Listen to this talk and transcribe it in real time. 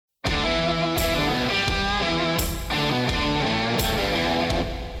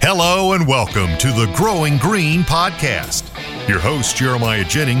Hello and welcome to the Growing Green podcast. Your host, Jeremiah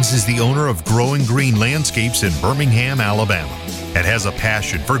Jennings, is the owner of Growing Green Landscapes in Birmingham, Alabama, and has a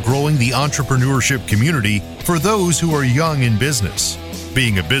passion for growing the entrepreneurship community for those who are young in business.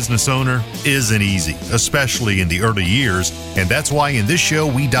 Being a business owner isn't easy, especially in the early years, and that's why in this show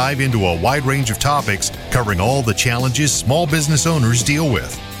we dive into a wide range of topics covering all the challenges small business owners deal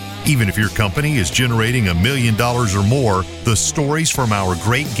with. Even if your company is generating $1 million or more, the stories from our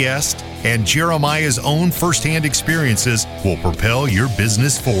great guest and Jeremiah's own firsthand experiences will propel your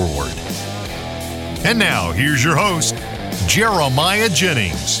business forward. And now, here's your host, Jeremiah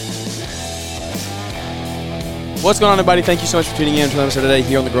Jennings. What's going on, everybody? Thank you so much for tuning in to another episode today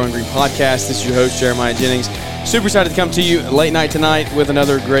here on the Growing Green podcast. This is your host, Jeremiah Jennings. Super excited to come to you late night tonight with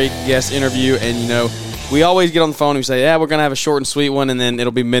another great guest interview. And, we always get on the phone and we say, we're going to have a short and sweet one, and then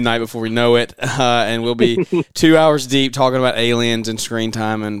it'll be midnight before we know it. And we'll be 2 hours deep talking about aliens and screen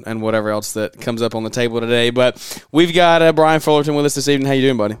time and whatever else that comes up on the table today. But we've got Brian Fullerton with us this evening. How you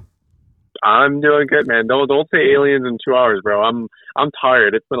doing, buddy? I'm doing good, man. Don't say aliens in 2 hours, bro. I'm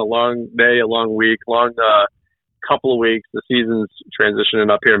tired. It's been a long day, a long week, couple of weeks. The season's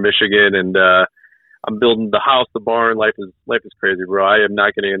transitioning up here in Michigan, and I'm building the house, the barn. Life is crazy, bro. I am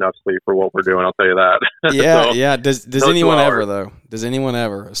not getting enough sleep for what we're doing. I'll tell you that. Yeah. Does anyone ever though? Does anyone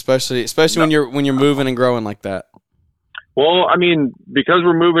ever? Especially no. when you're moving and growing like that. Well, I mean, because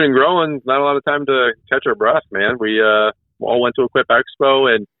we're moving and growing, not a lot of time to catch our breath, man. We all went to Equip Expo,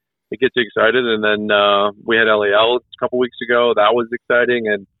 and it gets you excited. And then we had LAL a couple weeks ago. That was exciting,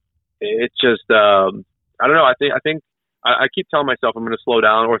 and it's just I don't know. I think. I keep telling myself I'm going to slow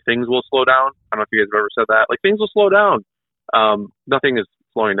down, or things will slow down. I don't know if you guys have ever said that. Like, things will slow down. Nothing is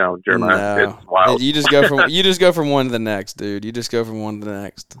slowing down, Jeremiah. No. It's wild. You just go from one to the next, dude. You just go from one to the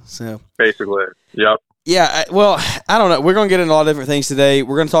next. So basically, yep. Yeah, I don't know. We're going to get into a lot of different things today.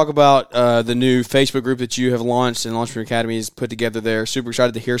 We're going to talk about the new Facebook group that you have launched and Entrepreneur Academy has put together there. Super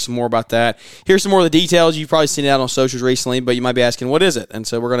excited to hear some more about that. Here's some more of the details. You've probably seen it out on socials recently, but you might be asking, what is it? And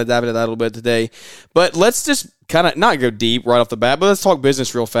so we're going to dive into that a little bit today. But let's just kind of not go deep right off the bat, but let's talk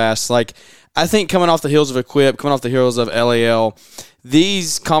business real fast. Like, I think coming off the heels of Equip, coming off the heels of LAL,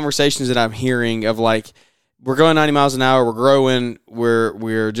 these conversations that I'm hearing of like, we're going 90 miles an hour. We're growing.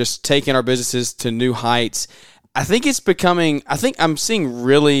 We're just taking our businesses to new heights. I think it's becoming. I think I'm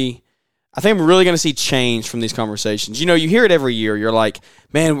really going to see change from these conversations. You hear it every year. You're like,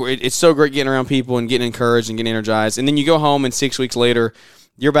 man, it's so great getting around people and getting encouraged and getting energized. And then you go home, and 6 weeks later,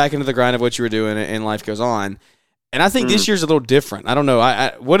 you're back into the grind of what you were doing, and life goes on. And I think this year's a little different. I don't know.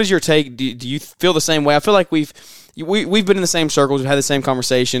 What is your take? Do you feel the same way? I feel like we've been in the same circles. We've had the same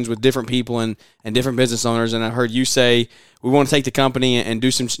conversations with different people and different business owners. And I heard you say we want to take the company and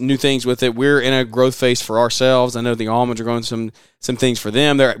do some new things with it. We're in a growth phase for ourselves. I know the Almonds are growing some things for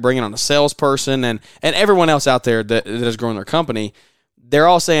them. They're bringing on a salesperson and everyone else out there that is growing their company. They're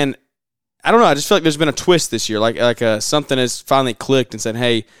all saying, I don't know. I just feel like there's been a twist this year. Like something has finally clicked and said,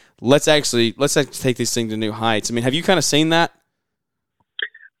 hey, let's actually take these things to new heights. I mean, have you kind of seen that?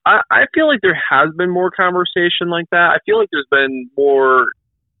 I feel like there has been more conversation like that. I feel like there's been more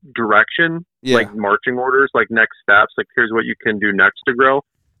direction, like marching orders, like next steps, like here's what you can do next to grow.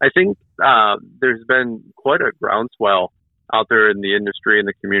 I think there's been quite a groundswell out there in the industry and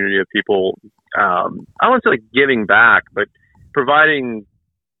the community of people, I don't want to say like giving back, but providing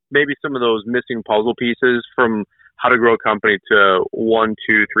maybe some of those missing puzzle pieces from how to grow a company to 1,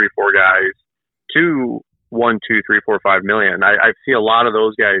 2, 3, 4 guys to 1, 2, 3, 4, 5 million. I see a lot of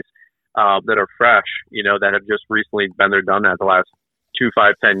those guys that are fresh, that have just recently been there, done that the last 2,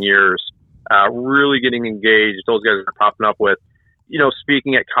 5, 10 years, really getting engaged. Those guys are popping up with,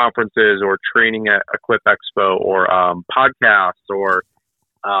 speaking at conferences or training at Equip Expo or podcasts or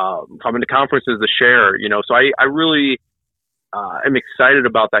coming to conferences to share. So I really am excited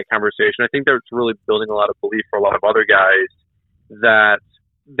about that conversation. I think that it's really building a lot of belief for a lot of other guys that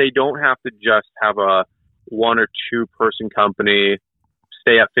they don't have to just have a 1 or 2 person company,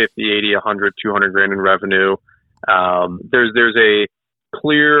 stay at 50, 80, 100, 200 grand in revenue. There's a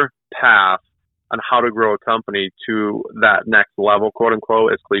clear path on how to grow a company to that next level, quote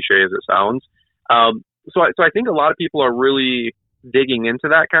unquote, as cliche as it sounds. So I think a lot of people are really digging into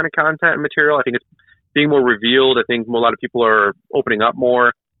that kind of content and material. I think it's being more revealed. I think a lot of people are opening up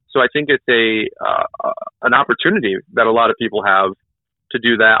more. So I think it's an opportunity that a lot of people have to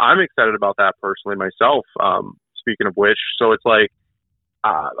do that. I'm excited about that personally myself, speaking of which. So it's like,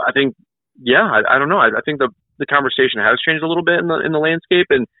 I think, I don't know. I think the conversation has changed a little bit in the landscape,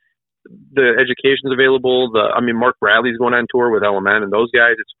 and the education's available. Mark Bradley's going on tour with LMN and those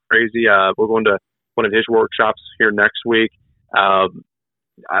guys. It's crazy. We're going to one of his workshops here next week.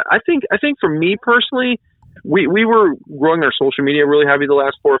 I think for me personally, we were growing our social media really heavy the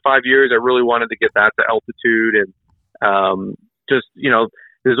last 4 or 5 years. I really wanted to get that to altitude, and just,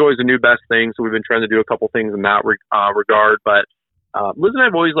 there's always a new best thing. So we've been trying to do a couple things in that regard. But Liz and I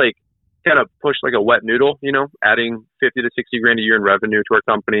have always kind of pushed like a wet noodle, adding 50 to 60 grand a year in revenue to our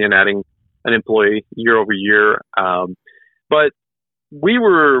company and adding an employee year over year. But we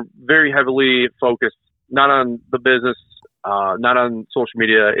were very heavily focused not on the business, not on social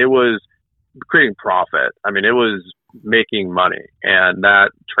media. It was creating profit. I mean, it was making money, and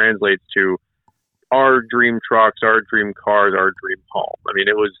that translates to our dream trucks, our dream cars, our dream home. I mean,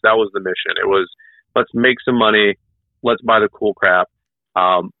 that was the mission. It was, let's make some money, let's buy the cool crap.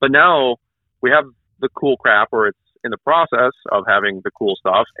 But now we have the cool crap, or it's in the process of having the cool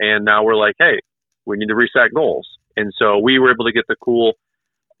stuff, and now we're like, hey, we need to reset goals. And so we were able to get the cool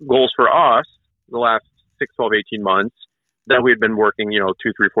goals for us the last 6, 12, 18 months that we had been working, 2,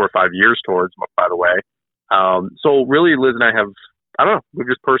 3, 4, 5 years towards, by the way. So really, Liz and I have, I don't know, we've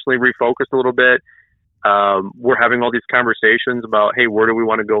just personally refocused a little bit. We're having all these conversations about, hey, where do we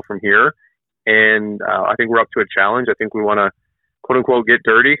want to go from here? And I think we're up to a challenge. I think we want to, quote unquote, get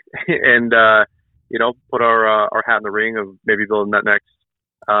dirty and, put our hat in the ring of maybe building that next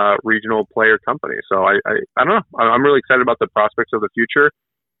regional player company. So I don't know. I'm really excited about the prospects of the future.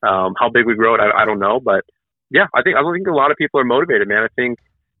 How big we grow it, I don't know. But yeah, I think a lot of people are motivated, man. I think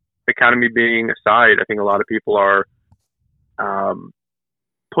economy being aside, I think a lot of people are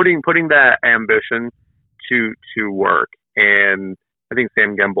putting that ambition to work. And I think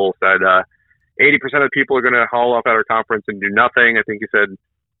Sam Gamble said 80% of people are going to haul up at our conference and do nothing. I think he said,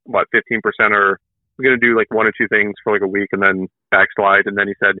 15% are going to do like 1 or 2 things for like a week and then backslide. And then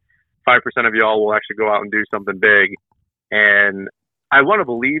he said 5% of y'all will actually go out and do something big. And I want to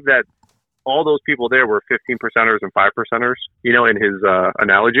believe that all those people there were 15%ers and 5%ers, in his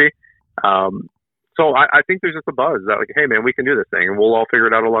analogy. So I think there's just a buzz that, like, hey, man, we can do this thing, and we'll all figure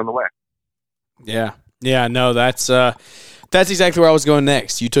it out along the way. Yeah, no, that's exactly where I was going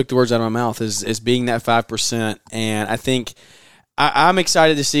next. You took the words out of my mouth, is being that 5%, and I think I'm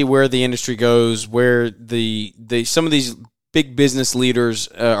excited to see where the industry goes, where the some of these big business leaders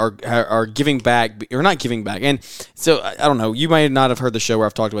are giving back or not giving back. And so I don't know, you might not have heard the show where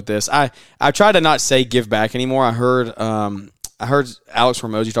I've talked about this. I try to not say give back anymore. I heard Alex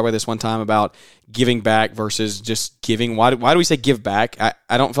Hormozy talk about this one time about giving back versus just giving. Why do we say give back?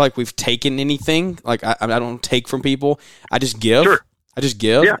 I don't feel like we've taken anything. Like I don't take from people. I just give. Sure. I just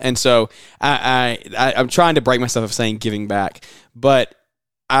give. Yeah. And so I'm trying to break myself of saying giving back. But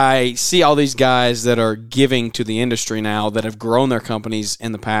I see all these guys that are giving to the industry now that have grown their companies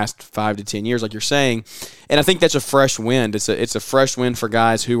in the past 5 to 10 years, like you're saying. And I think that's a fresh wind. It's a fresh wind for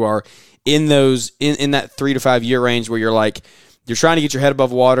guys who are in that 3 to 5 year range where you're like, you're trying to get your head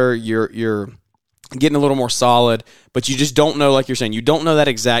above water, you're getting a little more solid, but you just don't know, like you're saying, you don't know that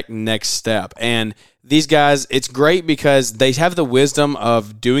exact next step. And these guys, it's great because they have the wisdom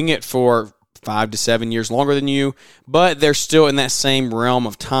of doing it for 5 to 7 years longer than you, but they're still in that same realm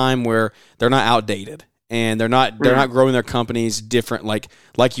of time where they're not outdated and they're not growing their companies different like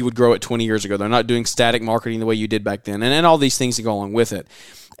you would grow it 20 years ago. They're not doing static marketing the way you did back then, and all these things that go along with it.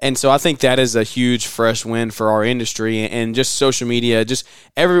 And so I think that is a huge fresh win for our industry and just social media, just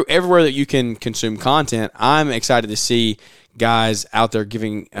everywhere that you can consume content. I'm excited to see guys out there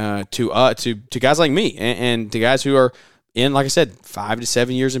giving to guys like me and to guys who are in, like I said, 5 to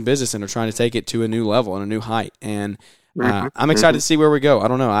 7 years in business and are trying to take it to a new level and a new height. And I'm excited to see where we go. I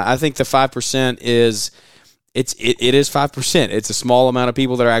don't know. I think the 5% is it is 5%. It's a small amount of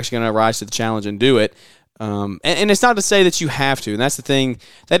people that are actually going to rise to the challenge and do it. And it's not to say that you have to. And that's the thing.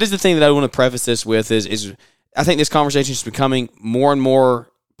 That is the thing that I want to preface this with is I think this conversation is becoming more and more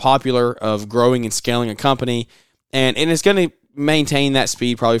popular of growing and scaling a company, and it's going to maintain that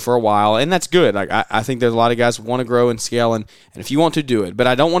speed probably for a while, and that's good. Like I think there's a lot of guys who want to grow and scale, and if you want to do it, but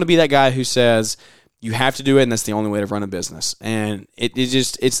I don't want to be that guy who says you have to do it and that's the only way to run a business. And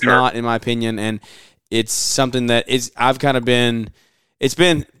it's Sure. not, in my opinion, and it's something that it's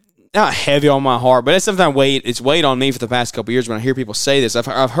been not heavy on my heart, but it's something it's weighed on me for the past couple of years when I hear people say this.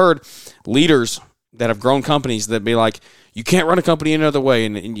 I've heard leaders that have grown companies that be like, you can't run a company any other way,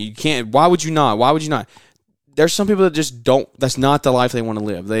 and you can't. Why would you not? Why would you not? There's some people that just don't. That's not the life they want to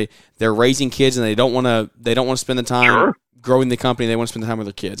live. They're raising kids and they don't want to spend the time Sure. growing the company. They want to spend the time with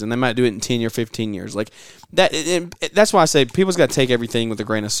their kids, and they might do it in 10 or 15 years. Like that. That's why I say people's got to take everything with a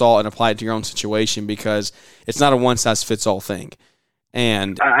grain of salt and apply it to your own situation, because it's not a one size fits all thing.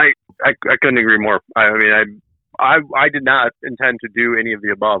 And I couldn't agree more. I mean, I did not intend to do any of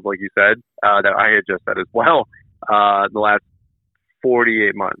the above, like you said, that I had just said as well. The last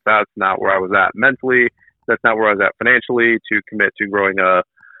 48 months. That's not where I was at mentally. That's not where I was at financially to commit to growing a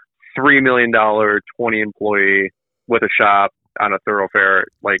 $3 million, 20 employee with a shop on a thoroughfare,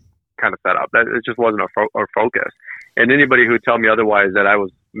 like, kind of setup. That it just wasn't a focus. And anybody who would tell me otherwise, that I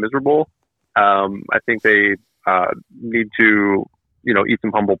was miserable, I think they need to, eat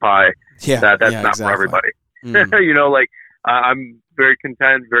some humble pie. Yeah, that's not exactly. for everybody. Mm. I'm very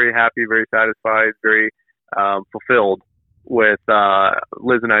content, very happy, very satisfied, very fulfilled with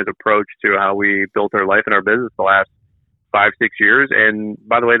Liz and I's approach to how we built our life and our business the last 5-6 years. And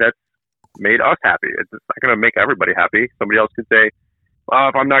by the way, that's made us happy. It's not going to make everybody happy. Somebody else could say,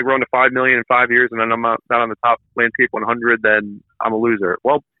 if I'm not growing to 5 million in 5 years and then I'm not on the top landscape 100, then I'm a loser.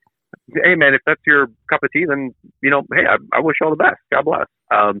 Well, hey man, if that's your cup of tea, then hey, I wish you all the best. God bless.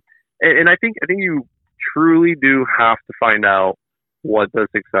 And I think you truly do have to find out what does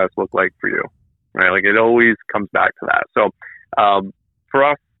success look like for you, right? Like, it always comes back to that. So for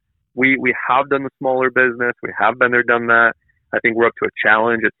us, we have done the smaller business. We have been there, done that. I think we're up to a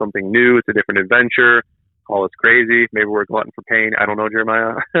challenge. It's something new. It's a different adventure. Call us crazy. Maybe we're a glutton for pain. I don't know,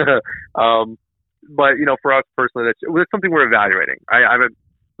 Jeremiah. But for us personally, it's something we're evaluating. I'm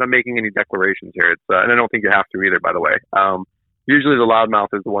not making any declarations here. And I don't think you have to either, by the way. Usually the loudmouth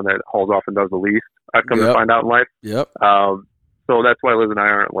is the one that hauls off and does the least, I've come to find out in life. Yep. So that's why Liz and I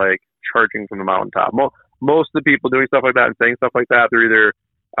aren't, like, charging from the mountaintop. Most of the people doing stuff like that and saying stuff like that, they're either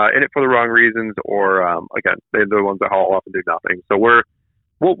in it for the wrong reasons, or again, they're the ones that haul off and do nothing. So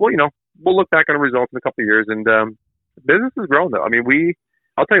we'll look back on the results in a couple of years, and business has grown though. I mean,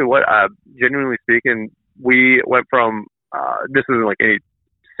 I'll tell you what, genuinely speaking, we went from this isn't like any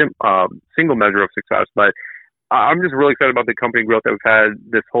single measure of success, but I'm just really excited about the company growth that we've had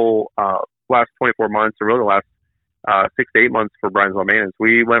this whole last 24 months, or really the last 6 to 8 months for Brian's Lawn Maintenance.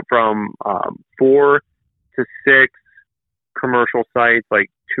 We went from 4 to 6 commercial sites like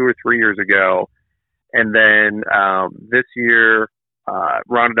 2 or 3 years ago, and then this year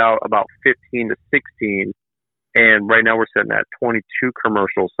rounded out about 15 to 16, and right now we're sitting at 22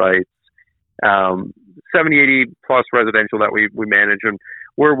 commercial sites, 70, 80 plus residential that we manage, and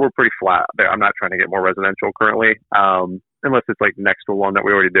we're pretty flat there. I'm not trying to get more residential currently, unless it's like next to one that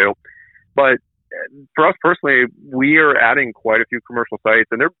we already do. But for us personally, we are adding quite a few commercial sites,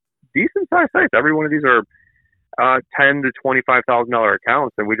 and they're decent sized sites. Every one of these are $10,000 to $25,000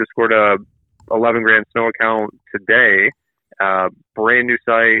 accounts, and we just scored a $11,000 snow account today. Brand new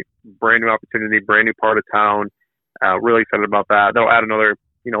site, brand new opportunity, brand new part of town. Really excited about that. They'll add another,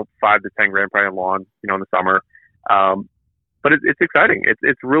 $5,000 to $10,000 probably in lawn, in the summer. But it's exciting.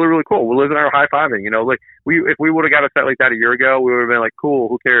 It's really, really cool. We're living our high fiving, like if we would have got a set like that a year ago, we would have been like, cool,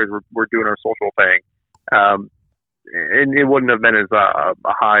 who cares? We're doing our social thing. And it wouldn't have been as a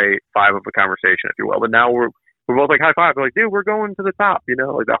high five of a conversation, if you will. But now we're both like high five. We're like, dude, we're going to the top,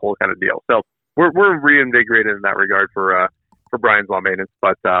 like that whole kind of deal. So we're reinvigorated in that regard for Brian's Lawn Maintenance.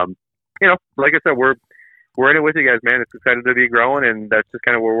 But, like I said, we're in it with you guys, man. It's excited to be growing, and that's just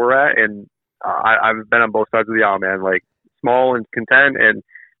kind of where we're at. And I've been on both sides of the aisle, man, like small and content, and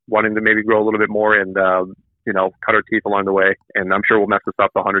wanting to maybe grow a little bit more and, cut our teeth along the way. And I'm sure we'll mess this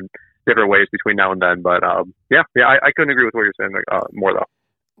up 100 different ways between now and then. But, I couldn't agree with what you're saying more, though.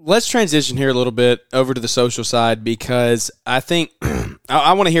 Let's transition here a little bit over to the social side, because I think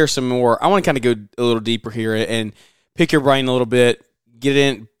I want to hear some more. I want to kind of go a little deeper here and pick your brain a little bit, get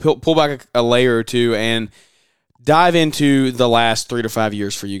in, pull back a layer or two, and dive into the last 3 to 5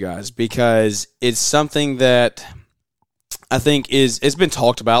 years for you guys, because it's something that I think it's been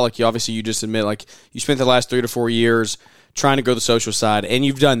talked about. Like, you just admit, like, you spent the last 3 to 4 years trying to go the social side, and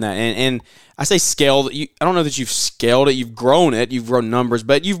you've done that. And I say scaled. I don't know that you've scaled it. You've grown it. You've grown numbers,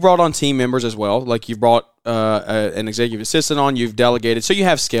 but you've brought on team members as well. Like, you've brought an executive assistant on. You've delegated, so you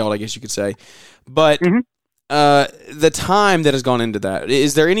have scaled, I guess you could say. But the time that has gone into that,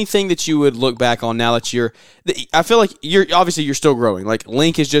 is there anything that you would look back on now that I feel like you're still growing. Like,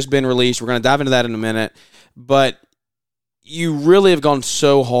 Link has just been released. We're going to dive into that in a minute, but you really have gone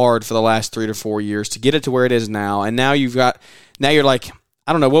so hard for the last 3 to 4 years to get it to where it is now. And now you're like,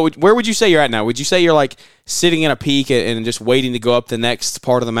 I don't know, where would you say you're at now? Would you say you're like sitting in a peak and just waiting to go up the next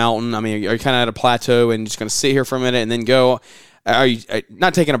part of the mountain? I mean, are you kind of at a plateau and just going to sit here for a minute and then go? Are you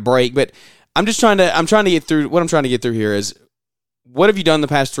not taking a break? But I'm trying to get through. What I'm trying to get through here is, what have you done the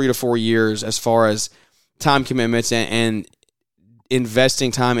past 3 to 4 years as far as time commitments and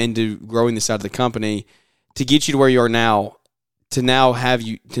investing time into growing this side of the company to get you to where you are now, to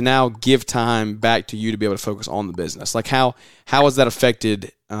now give time back to you to be able to focus on the business? Like, how has that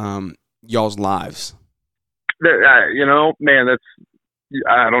affected y'all's lives? Man,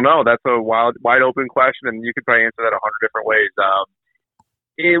 I don't know. That's a wide open question, and you could probably answer that 100 different ways.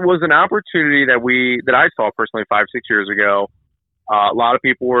 it was an opportunity that I saw personally 5-6 years ago. A lot of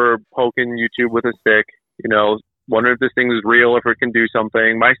people were poking YouTube with a stick, wondering if this thing is real, if it can do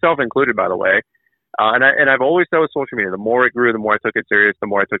something, myself included, by the way. And I've always said with social media, the more it grew, the more I took it serious, the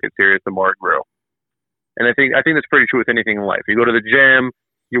more I took it serious, the more it grew. And I think that's pretty true with anything in life. You go to the gym,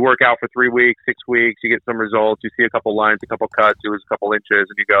 you work out for 3 weeks, 6 weeks, you get some results, you see a couple lines, a couple cuts, you lose a couple inches,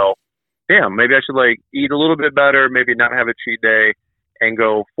 and you go, damn, maybe I should eat a little bit better, maybe not have a cheat day, and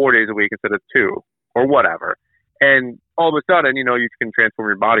go 4 days a week instead of 2, or whatever. And all of a sudden, you can transform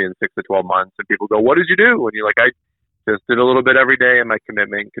your body in 6 to 12 months, and people go, what did you do? And you're like, I just did a little bit every day, and my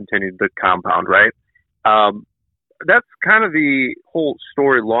commitment continued to compound, right? That's kind of the whole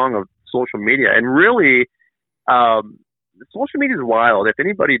story long of social media. And really, social media is wild. If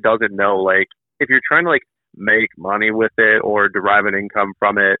anybody doesn't know, if you're trying to make money with it or derive an income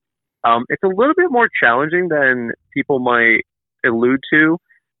from it, it's a little bit more challenging than people might allude to.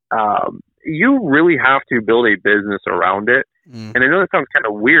 You really have to build a business around it. And I know that sounds kind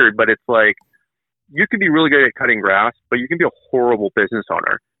of weird, but it's you can be really good at cutting grass, but you can be a horrible business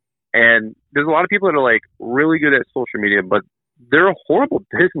owner. And there's a lot of people that are really good at social media, but they're a horrible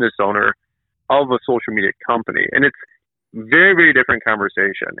business owner of a social media company. And it's very, very different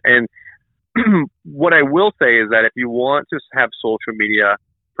conversation. And what I will say is that if you want to have social media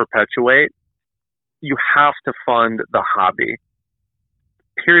perpetuate, you have to fund the hobby.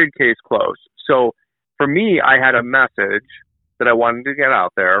 Period, case closed. So for me, I had a message that I wanted to get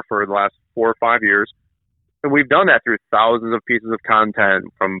out there for the last 4 or 5 years. And we've done that through thousands of pieces of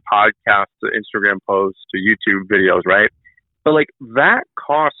content, from podcasts to Instagram posts to YouTube videos, right? But that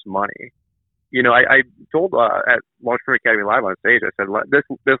costs money. I told at Launchpreneur Academy Live on stage, I said, this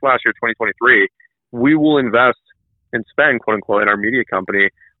last year, 2023, we will invest and spend, quote unquote, in our media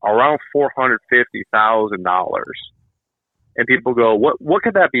company around $450,000. And people go, what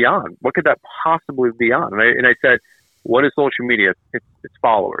could that be on? What could that possibly be on? And I said, what is social media? It's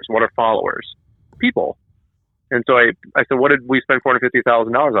followers. What are followers? People. And so I said, what did we spend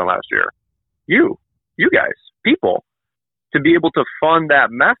 $450,000 on last year? You guys, people. To be able to fund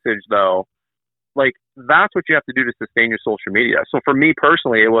that message, though, that's what you have to do to sustain your social media. So for me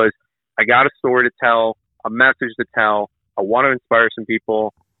personally, it was, I got a story to tell, a message to tell. I want to inspire some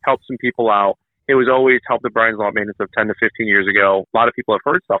people, help some people out. It was always help the Brian's Law Maintenance of 10 to 15 years ago. A lot of people have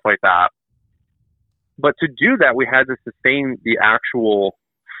heard stuff like that. But to do that, we had to sustain the actual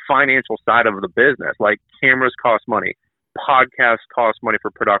financial side of the business. Cameras cost money, podcasts cost money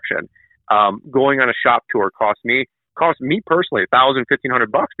for production. Going on a shop tour cost me personally $1,000,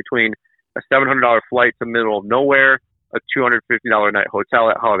 $1,500 between a $700 flight to the middle of nowhere, a $250 a night hotel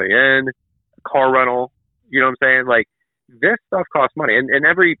at Holiday Inn, a car rental. You know what I'm saying? This stuff costs money, and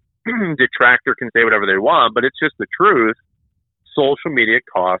every detractor can say whatever they want, but it's just the truth. Social media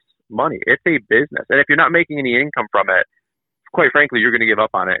costs money. It's a business, and if you're not making any income from it, quite frankly, you're going to give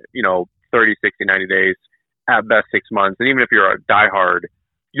up on it, 30, 60, 90 days, at best 6 months. And even if you're a diehard,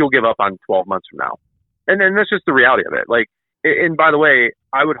 you'll give up on 12 months from now. And then that's just the reality of it. And by the way,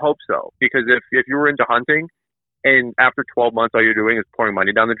 I would hope so, because if you were into hunting and after 12 months, all you're doing is pouring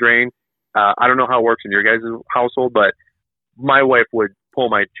money down the drain, I don't know how it works in your guys' household, but my wife would pull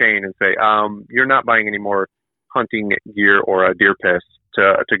my chain and say, you're not buying any more hunting gear or a deer piss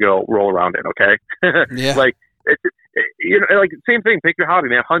to go roll around in. Okay. Yeah. Same thing, pick your hobby,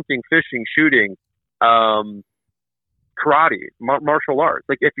 man. Hunting, fishing, shooting, karate, martial arts.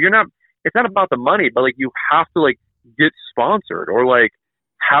 If you're not, it's not about the money, but you have to get sponsored or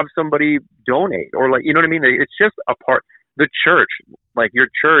have somebody donate or you know what I mean? It's just a part. The church, your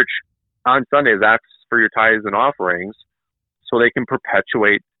church on Sundays asks for your tithes and offerings so they can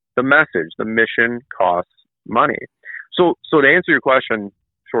perpetuate the message. The mission costs money. So to answer your question,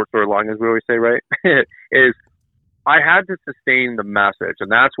 short story long, as we always say, right, is I had to sustain the message. And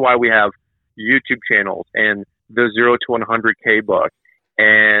that's why we have YouTube channels and the 0 to 100K book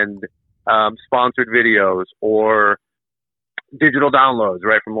and sponsored videos or digital downloads,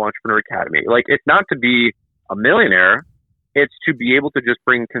 right, from Launchpreneur Academy. It's not to be a millionaire. It's to be able to just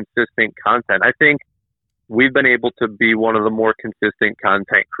bring consistent content. I think we've been able to be one of the more consistent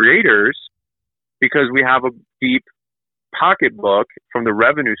content creators because we have a deep pocketbook from the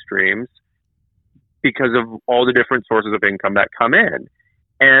revenue streams because of all the different sources of income that come in.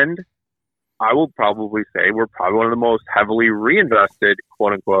 And I will probably say we're probably one of the most heavily reinvested,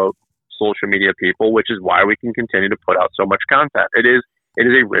 quote unquote, social media people, which is why we can continue to put out so much content. It is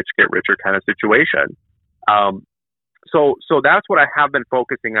a rich get richer kind of situation. So that's what I have been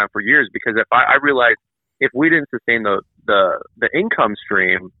focusing on for years, because if I realized if we didn't sustain the income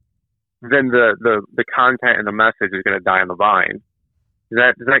stream, then the content and the message is going to die on the vine.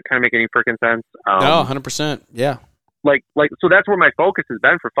 Does that kind of make any freaking sense? No, 100%. Yeah. So that's where my focus has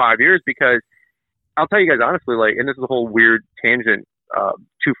been for 5 years, because I'll tell you guys honestly, like, and this is a whole weird tangent,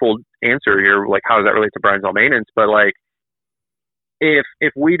 twofold answer here. Like, how does that relate to Brian's All Maintenance? But like,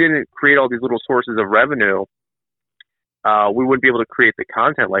 if we didn't create all these little sources of revenue, we wouldn't be able to create the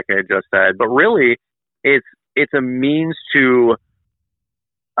content like I just said. But really, it's a means to,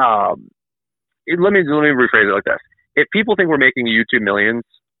 let me rephrase it like this. If people think we're making YouTube millions,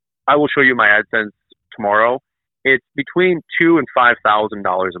 I will show you my AdSense tomorrow. It's between $2,000 and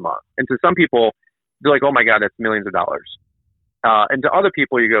 $5,000 a month. And to some people, they're like, oh my God, that's millions of dollars. And to other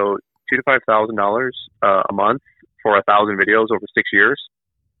people, you go $2,000 to $5,000 a month for 1,000 videos over 6 years.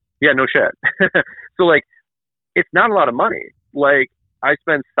 Yeah, no shit. So like, it's not a lot of money. Like, I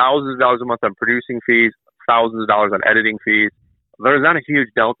spend thousands of dollars a month on producing fees, thousands of dollars on editing fees. There's not a huge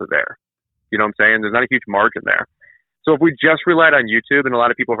delta there. You know what I'm saying? There's not a huge margin there. So if we just relied on YouTube, and a lot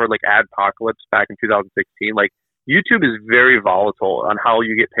of people heard like Adpocalypse back in 2016, like, YouTube is very volatile on how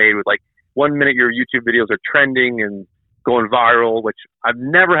you get paid. With like, 1 minute your YouTube videos are trending and going viral, which I've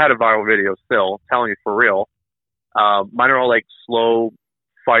never had a viral video still, I'm telling you for real. Mine are all like slow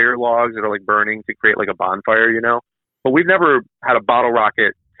fire logs that are like burning to create like a bonfire, you know? But we've never had a bottle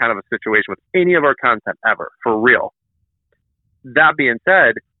rocket kind of a situation with any of our content ever, for real. That being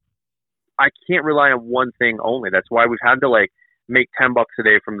said, I can't rely on one thing only. That's why we've had to like make $10 a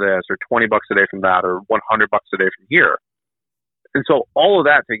day from this, or $20 a day from that, or $100 a day from here. And so all of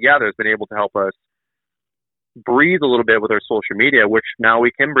that together has been able to help us breathe a little bit with our social media, which now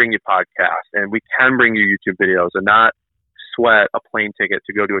we can bring you podcasts and we can bring you YouTube videos, and not sweat a plane ticket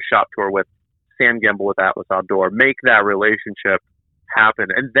to go to a shop tour with Sam Gimbel with Atlas Outdoor. Make that relationship happen.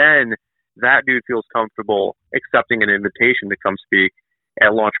 And then that dude feels comfortable accepting an invitation to come speak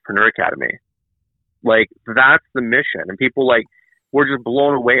at Launchpreneur Academy. Like, that's the mission. And people like, we're just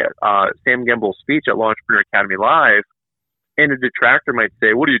blown away at Sam Gimbel's speech at Launchpreneur Academy Live. And a detractor might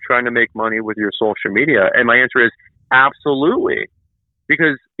say, what, are you trying to make money with your social media? And my answer is absolutely.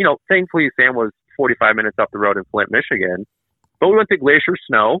 Because, you know, thankfully Sam was 45 minutes up the road in Flint, Michigan. But we went to Glacier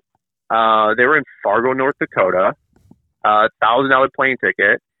Snow. They were in Fargo, North Dakota. $1,000 plane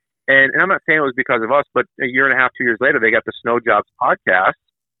ticket. And I'm not saying it was because of us, but a year and a half, 2 years later, they got the Snow Jobs podcast,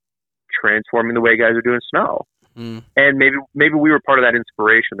 transforming the way guys are doing snow. Mm. And maybe we were part of that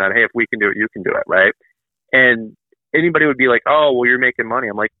inspiration that, hey, if we can do it, you can do it, right? And anybody would be like, oh, well, you're making money.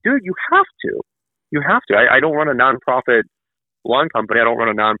 I'm like, dude, you have to. You have to. I don't run a nonprofit lawn company. I don't run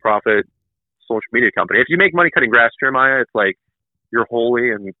a nonprofit social media company. If you make money cutting grass, Jeremiah, it's like you're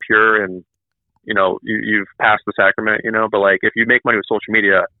holy and pure and, you know, you've passed the sacrament, you know. But like, if you make money with social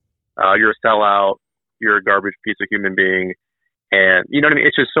media, you're a sellout, you're a garbage piece of human being. And you know what I mean?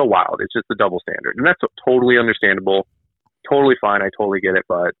 It's just so wild. It's just a double standard. And that's totally understandable. Totally fine. I totally get it.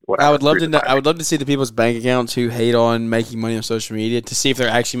 But whatever. I would love to know, I would love to see the people's bank accounts who hate on making money on social media, to see if they're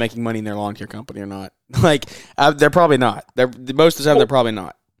actually making money in their lawn care company or not. Like, they're probably not. Most of the time, they're probably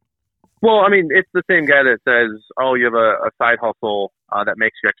not. Well, I mean, it's the same guy that says, oh, you have a side hustle that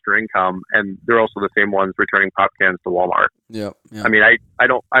makes you extra income, and they're also the same ones returning pop cans to Walmart. Yep. I mean, I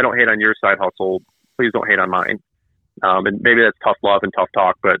don't hate on your side hustle. Please don't hate on mine. And maybe that's tough love and tough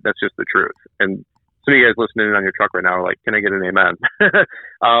talk, but that's just the truth. And some of you guys listening in on your truck right now are like, can I get an amen?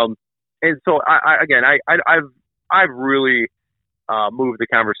 And so I've really moved the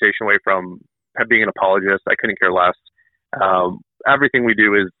conversation away from being an apologist. I couldn't care less. Everything we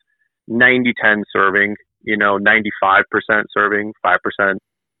do is 90-10 serving, you know, 95% serving, 5%,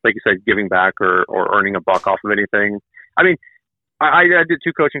 like you said, giving back or earning a buck off of anything. I mean, I did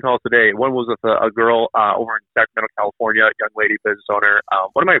 2 coaching calls today. One was with a girl over in Sacramento, California, a young lady business owner.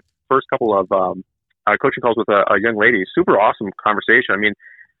 One of my first couple of coaching calls with a young lady. Super awesome conversation. I mean,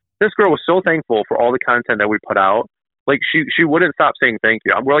 this girl was so thankful for all the content that we put out. Like, she wouldn't stop saying thank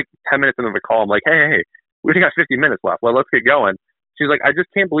you. We're like 10 minutes into the call. I'm like, hey, we only got 50 minutes left. Well, let's get going. She's like, I just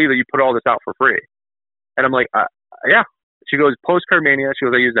can't believe that you put all this out for free. And I'm like, yeah. She goes, Postcard Mania. She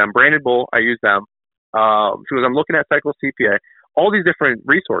goes, I use them. Branded Bull, I use them. She goes, I'm looking at Cycle CPA. All these different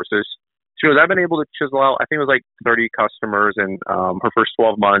resources. She goes, I've been able to chisel out, I think it was like 30 customers in her first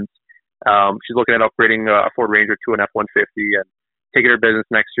 12 months. She's looking at upgrading a Ford Ranger to an F-150 and taking her business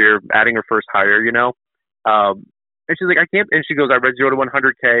next year, adding her first hire, you know. And she's like, I can't. And she goes, I read 0 to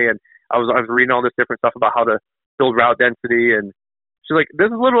 100K, and I was reading all this different stuff about how to build route density. And she's like, this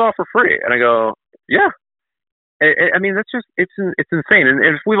is a little all for free. And I go, yeah. I mean, that's just, it's insane. And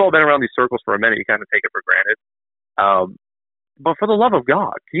if we've all been around these circles for a minute, you kind of take it for granted. But for the love of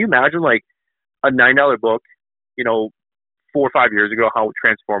God, can you imagine like a $9 book, you know, 4 or 5 years ago, how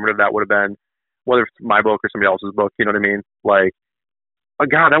transformative that would have been, whether it's my book or somebody else's book, you know what I mean? Like,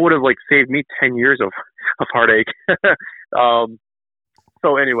 God, that would have like saved me 10 years of heartache.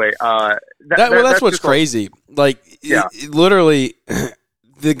 So anyway, that's what's crazy. Literally,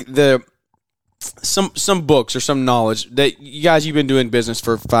 some books or some knowledge that you guys, you've been doing business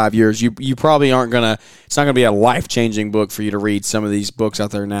for 5 years. You probably aren't gonna. It's not gonna be a life-changing book for you to read some of these books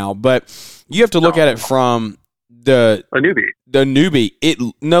out there now, but you have to look at it from a newbie.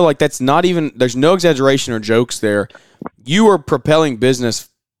 That's not even. There's no exaggeration or jokes there. You are propelling business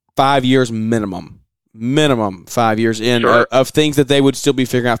 5 years minimum 5 years in of things that they would still be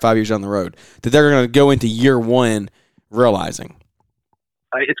figuring out 5 years down the road that they're going to go into year one realizing.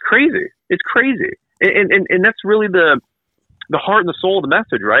 It's crazy. And that's really the heart and the soul of the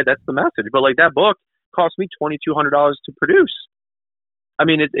message, right? That's the message. But like that book cost me $2,200 to produce. I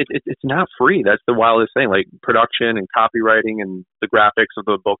mean, it's not free. That's the wildest thing. Like production and copywriting and the graphics of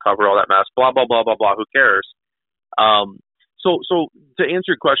the book cover, all that mess, blah, blah, blah, blah, blah. Who cares? So to answer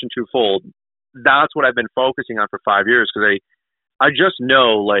your question twofold, that's what I've been focusing on for 5 years. Cause I just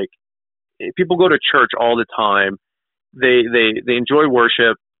know, like, people go to church all the time. They enjoy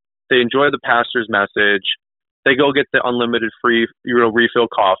worship. They enjoy the pastor's message. They go get the unlimited free, refill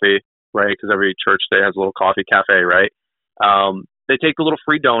coffee, right? Cause every church there has a little coffee cafe, right? They take a little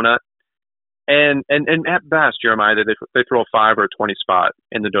free donut, and at best, Jeremiah, they throw a 5 or a 20 spot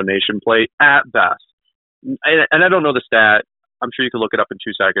in the donation plate at best. And I don't know the stat. I'm sure you can look it up in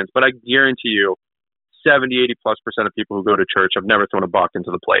 2 seconds, but I guarantee you 70-80+% of people who go to church have never thrown a buck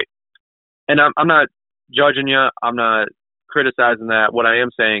into the plate. And I'm not judging you. I'm not criticizing that. What I am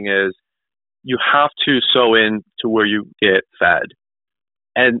saying is you have to sow in to where you get fed.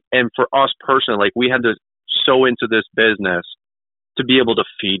 And for us personally, like, we had to sow into this business to be able to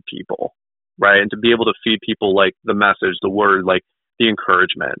feed people, right? And to be able to feed people, like, the message, the word, like the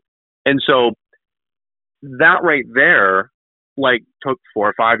encouragement. And so that right there, like, took 4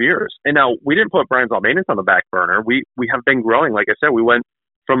 or 5 years. And now we didn't put Brian's Law Maintenance on the back burner. We have been growing. Like I said, we went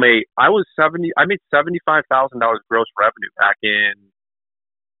from I made $75,000 gross revenue back in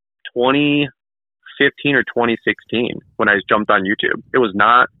 2015 or 2016 when I jumped on YouTube. It was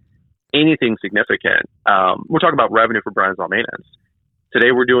not anything significant. We're talking about revenue for Brian's Law Maintenance.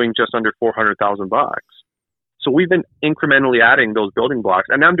 Today we're doing just under $400,000. So we've been incrementally adding those building blocks,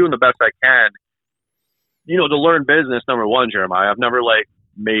 and I'm doing the best I can, to learn business. Number one, Jeremiah, I've never like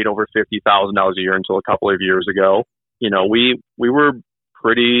made over $50,000 a year until a couple of years ago. We were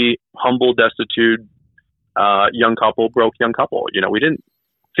pretty humble, destitute, broke young couple. We didn't,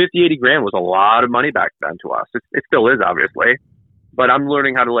 50, 80 grand was a lot of money back then to us. It still is, obviously, but I'm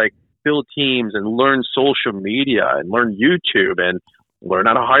learning how to like build teams and learn social media and learn YouTube and learn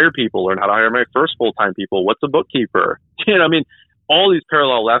how to hire people, learn how to hire my first full-time people. What's a bookkeeper? All these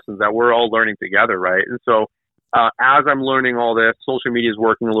parallel lessons that we're all learning together, right? And so as I'm learning all this, social media is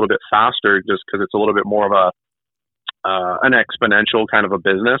working a little bit faster just because it's a little bit more of an exponential kind of a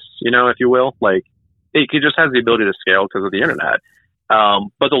business, if you will. Like, it just has the ability to scale because of the internet.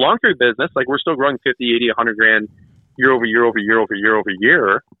 But the long term business, like, we're still growing 50, 80, 100 grand year over year over year over year over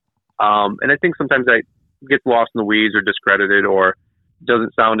year. And I think sometimes that gets lost in the weeds or discredited or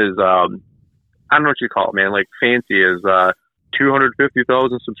doesn't sound as, I don't know what you call it, man, like fancy as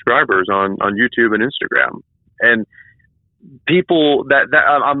 250,000 subscribers on YouTube and Instagram. And people that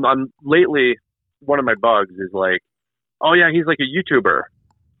I'm lately, one of my bugs is like, oh yeah, he's like a YouTuber.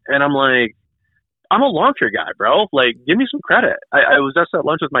 And I'm like, I'm a launcher guy, bro. Like, give me some credit. I was just at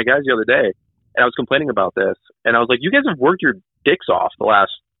lunch with my guys the other day and I was complaining about this. And I was like, you guys have worked your dicks off the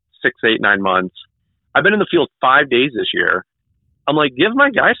last 6, 8, 9 months. I've been in the field 5 days this year. I'm like, give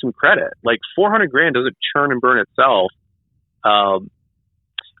my guys some credit. Like, 400 grand doesn't churn and burn itself.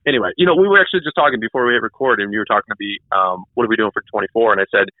 Anyway, we were actually just talking before we hit record, and you were talking to me, what are we doing for 24? And I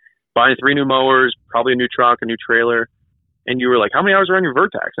said, buying 3 new mowers, probably a new truck, a new trailer. And you were like, how many hours are on your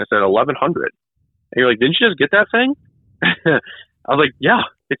Vertex? And I said, 1,100. And you're like, didn't you just get that thing? I was like, yeah,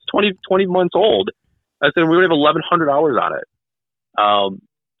 it's 20 months old. I said, we would have 1,100 hours on it.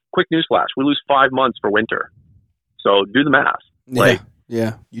 Quick newsflash, we lose 5 months for winter. So do the math.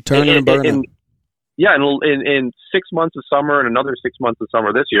 Yeah. You turn it and burn it. Yeah, in 6 months of summer and another 6 months of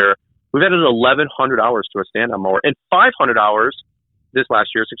summer this year, we've added 1,100 hours to a stand-on mower and 500 hours this last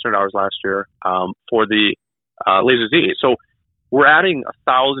year, 600 hours last year for the Laser Z. So we're adding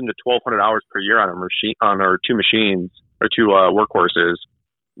 1,000 to 1,200 hours per year on our 2 machines or 2 workhorses.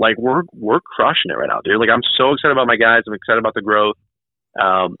 Like, we're crushing it right now, dude. Like, I'm so excited about my guys. I'm excited about the growth.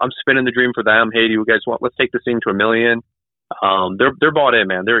 I'm spinning the dream for them. Hey, do you guys let's take this thing to 1 million. They're bought in,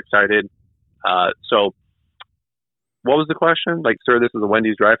 man. They're excited. So what was the question? Like, sir, this is a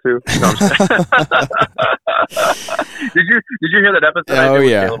Wendy's drive-thru? No, Did you hear that episode? Oh,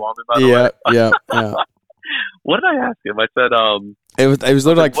 yeah. Caleb Allman, by the way? Yeah. What did I ask him? I said, it was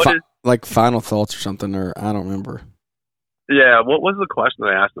literally like final thoughts or something, or I don't remember. Yeah, what was the question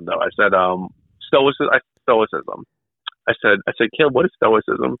I asked him though? I said, stoicism. I said, Caleb, what is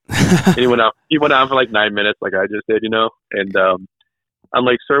stoicism? And he went on for like 9 minutes, like I just did, And I'm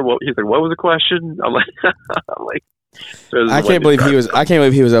like, sir, he's like, what was the question? I'm like, I can't believe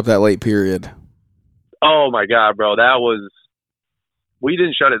he was up that late period. Oh my God, bro, we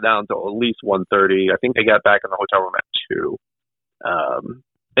didn't shut it down until at least 1:30. I think they got back in the hotel room at 2.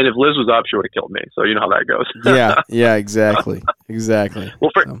 And if Liz was up, she would have killed me. So you know how that goes. Yeah, exactly.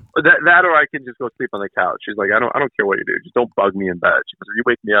 Well, that or I can just go sleep on the couch. She's like, I don't care what you do. Just don't bug me in bed. She goes, if you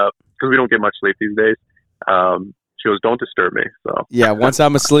wake me up, because we don't get much sleep these days. She goes, don't disturb me. So yeah, once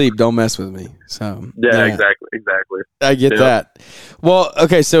I'm asleep, don't mess with me. So yeah. Exactly. I get that. Well,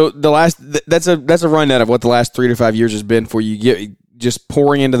 okay, so that's a rundown of what the last 3 to 5 years has been for you. Just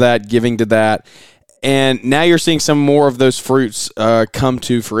pouring into that, giving to that. And now you're seeing some more of those fruits come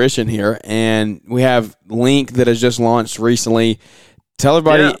to fruition here. And we have Link that has just launched recently. Tell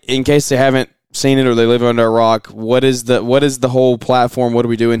everybody, in case they haven't seen it or they live under a rock, what is the whole platform? What are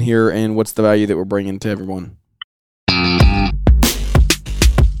we doing here? And what's the value that we're bringing to everyone?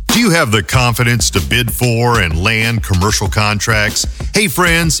 Do you have the confidence to bid for and land commercial contracts? Hey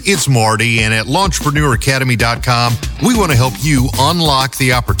friends, it's Marty, and at LaunchpreneurAcademy.com, we want to help you unlock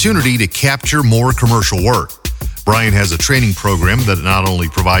the opportunity to capture more commercial work. Brian has a training program that not only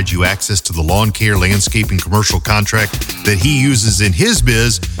provides you access to the lawn care, landscaping, commercial contract that he uses in his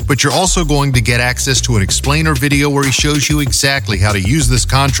biz, but you're also going to get access to an explainer video where he shows you exactly how to use this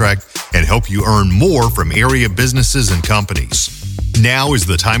contract and help you earn more from area businesses and companies. Now is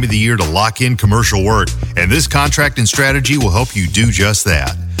the time of the year to lock in commercial work, and this contracting strategy will help you do just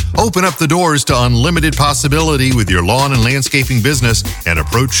that. Open up the doors to unlimited possibility with your lawn and landscaping business and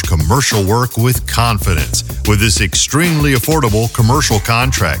approach commercial work with confidence with this extremely affordable commercial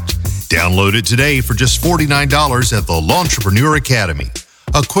contract. Download it today for just $49 at the Launchpreneur Academy.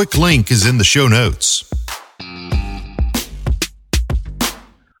 A quick link is in the show notes.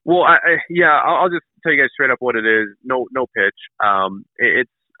 Well, I'll just tell you guys straight up what it is. No pitch.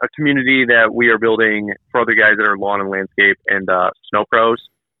 It's a community that we are building for other guys that are lawn and landscape and snow pros.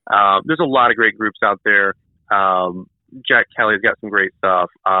 There's a lot of great groups out there. Jack Kelly's got some great stuff.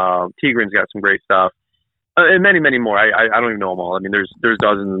 Tigran's got some great stuff. And many, many more. I don't even know them all. I mean, there's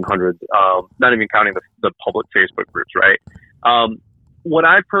dozens and hundreds, not even counting the public Facebook groups, right? What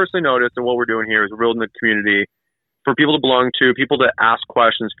I personally noticed and what we're doing here is we're building a community for people to belong to, people to ask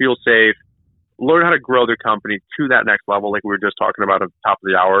questions, feel safe, learn how to grow their company to that next level, like we were just talking about at the top of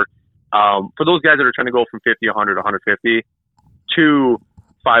the hour. For those guys that are trying to go from 50, 100, 150 to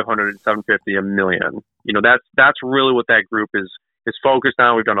 500, 750, a million, that's really what that group is focused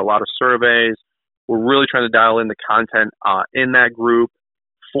on. We've done a lot of surveys. We're really trying to dial in the content in that group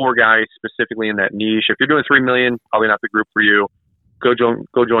for guys specifically in that niche. If you're doing 3 million, probably not the group for you. Go join,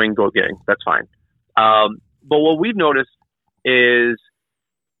 go gang. That's fine. But what we've noticed is,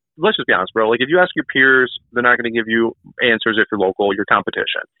 let's just be honest, bro. Like if you ask your peers, they're not going to give you answers if you're local, your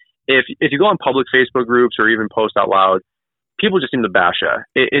competition. If you go on public Facebook groups or even post out loud, people just seem to bash you.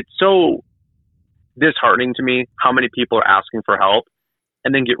 It's so disheartening to me how many people are asking for help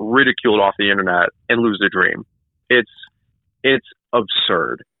and then get ridiculed off the internet and lose their dream. It's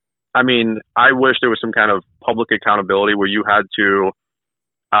absurd. I mean, I wish there was some kind of public accountability where you had to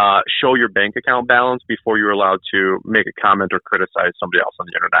show your bank account balance before you were allowed to make a comment or criticize somebody else on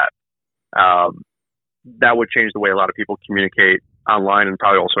the internet. That would change the way a lot of people communicate online and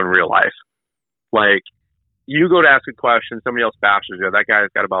probably also in real life. Like, you go to ask a question, somebody else bashes you. That guy's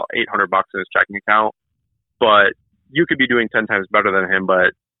got about $800 in his checking account, but you could be doing 10 times better than him.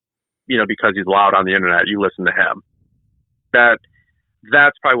 But because he's loud on the internet, you listen to him. That's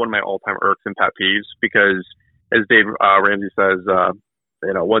probably one of my all-time irks and pet peeves, because as Dave Ramsey says,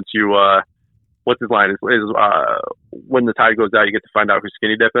 once you what's his line is when the tide goes out, you get to find out who's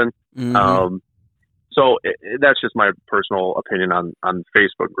skinny dipping. Mm-hmm. So that's just my personal opinion on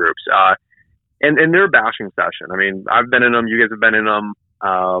Facebook groups. And they're a bashing session. I mean, I've been in them. You guys have been in them.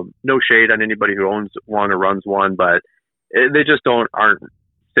 No shade on anybody who owns one or runs one, but they just aren't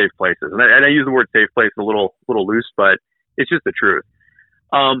safe places. And I use the word safe place a little loose, but it's just the truth.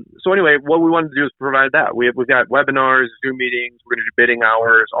 So anyway, what we wanted to do is provide that. We've got webinars, Zoom meetings. We're going to do bidding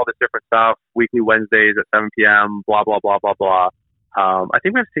hours, all this different stuff. Weekly Wednesdays at 7 p.m. Blah blah blah blah blah. I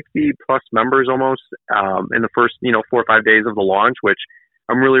think we have 60 plus members almost in the first 4 or 5 days of the launch, which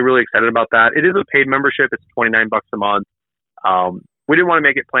I'm really, really excited about that. It is a paid membership. It's $29 a month. We didn't want to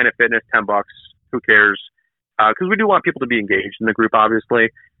make it Planet Fitness $10. Who cares? because we do want people to be engaged in the group, obviously.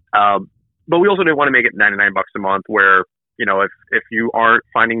 But we also didn't want to make it $99 a month where, if you aren't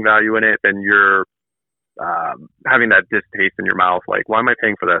finding value in it, then you're having that distaste in your mouth. Like, why am I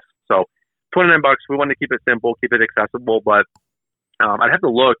paying for this? So $29, we wanted to keep it simple, keep it accessible, but I'd have to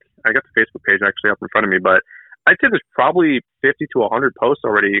look. I got the Facebook page actually up in front of me, but I'd say there's probably 50 to 100 posts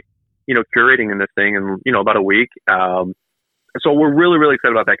already, curating in this thing in, about a week. So we're really, really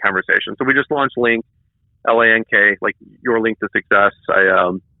excited about that conversation. So we just launched Link, LANK, like your link to success.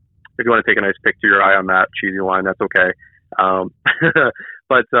 If you want to take a nice pic to your eye on that cheesy line, that's okay.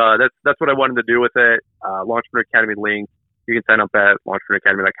 But that's what I wanted to do with it. Launchpreneur Academy link. You can sign up at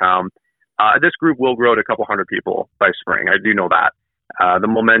launchpreneuracademy.com. This group will grow to a couple hundred people by spring. I do know that. The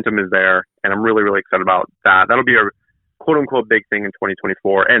momentum is there, and I'm really, really excited about that. That'll be a quote-unquote big thing in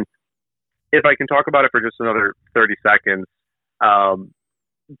 2024. And if I can talk about it for just another 30 seconds,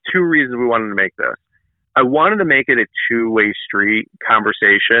 two reasons we wanted to make this. I wanted to make it a two-way street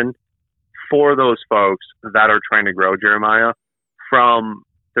conversation for those folks that are trying to grow, Jeremiah, from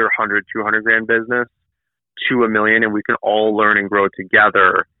their 100, 200 grand business to $1 million, and we can all learn and grow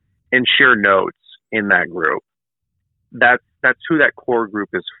together and share notes in that group. That's who that core group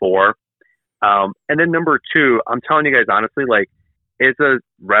is for. And then number two, I'm telling you guys honestly, like, it's a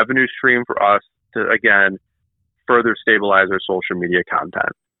revenue stream for us to, again, further stabilize our social media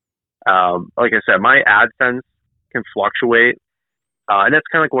content. Like I said, my AdSense can fluctuate, and that's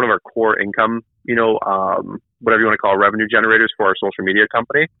kind of like one of our core income, whatever you want to call it, revenue generators for our social media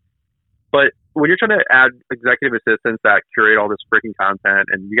company. But when you're trying to add executive assistants that curate all this freaking content,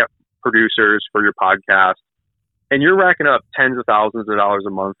 and you got producers for your podcast, and you're racking up tens of thousands of dollars a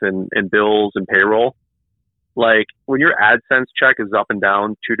month in bills and payroll, like when your AdSense check is up and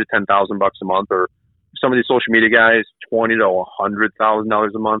down $2,000 to $10,000 a month, or some of these social media guys, $20,000 to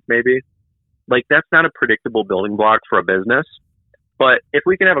 $100,000 a month, maybe, like that's not a predictable building block for a business. But if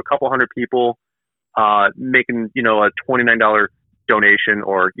we can have a couple hundred people making, a $29 donation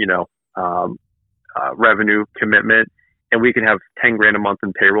or, revenue commitment, and we can have 10 grand a month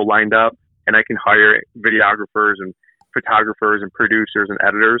in payroll lined up, and I can hire videographers and photographers and producers and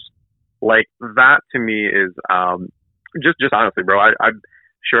editors, like that to me is just honestly, bro, I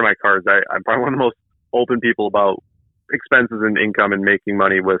share my cards. I'm probably one of the most open people about expenses and income and making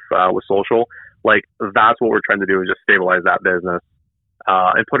money with social. Like that's what we're trying to do, is just stabilize that business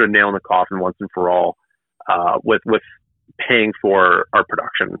and put a nail in the coffin once and for all with paying for our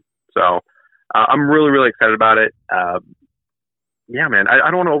production. So I'm really, really excited about it. Yeah, man, I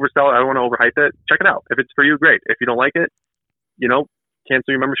don't want to oversell it. I don't want to overhype it. Check it out. If it's for you, great. If you don't like it,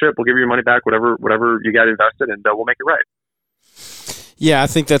 cancel your membership. We'll give you your money back, whatever you got invested, and we'll make it right. Yeah, I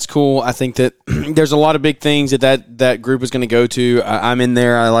think that's cool. I think that there's a lot of big things that group is going to go to. I'm in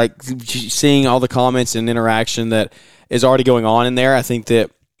there. I like seeing all the comments and interaction that is already going on in there. I think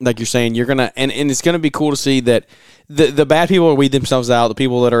that, like you're saying, you're going to, and it's going to be cool to see that the bad people will weed themselves out. The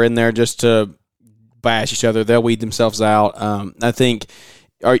people that are in there just to bash each other, they'll weed themselves out. I think,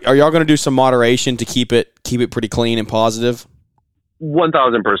 are y'all going to do some moderation to keep it pretty clean and positive?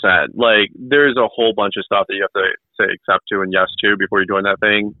 1,000%. Like, there's a whole bunch of stuff that you have to say accept to and yes to before you join that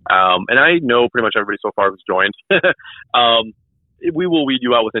thing. And I know pretty much everybody so far who's joined. We will weed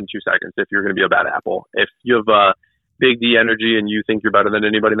you out within 2 seconds if you're going to be a bad apple. If you have big D energy and you think you're better than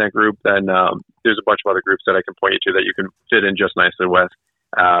anybody in that group, then there's a bunch of other groups that I can point you to that you can fit in just nicely with.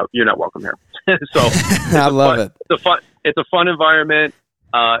 You're not welcome here. So I love it. It's a fun environment.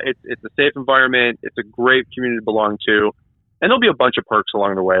 It's a safe environment. It's a great community to belong to. And there'll be a bunch of perks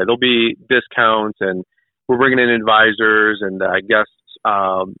along the way. There'll be discounts, and we're bringing in advisors and guest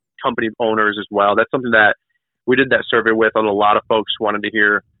company owners as well. That's something that we did that survey with, and a lot of folks wanted to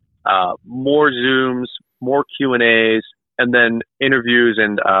hear more Zooms, more Q&As, and then interviews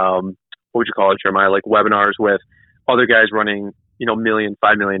and what would you call it, Jeremiah? Like webinars with other guys running, $1 million,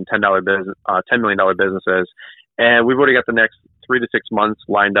 $5 million, $10 business, $10 million businesses. And we've already got the next 3 to 6 months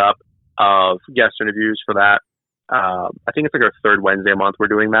lined up of guest interviews for that. I think it's like our third Wednesday a month we're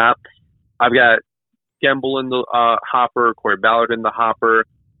doing that. I've got Gemble in the hopper, Corey Ballard in the hopper.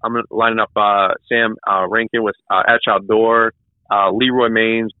 I'm lining up Sam Rankin with Etch Outdoor, Leroy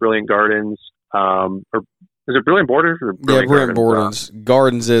Maines, Brilliant Gardens. Or is it Brilliant Borders? Or Brilliant Gardens.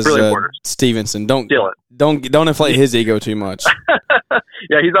 Gardens is Stevenson. Don't inflate his ego too much.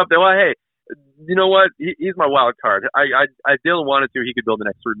 Yeah, he's up there. Well, hey, you know what? He's my wild card. I Dylan wanted to. He could build the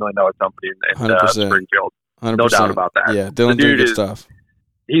next $3 million company in Springfield. 100%. No doubt about that. Yeah, Dylan doing good stuff.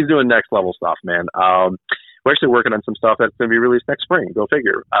 He's doing next level stuff, man. We're actually working on some stuff that's going to be released next spring. Go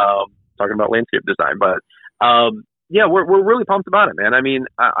figure. Talking about landscape design, but yeah, we're really pumped about it, man. I mean,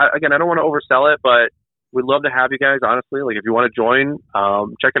 I don't want to oversell it, but we'd love to have you guys, honestly. Like, if you want to join,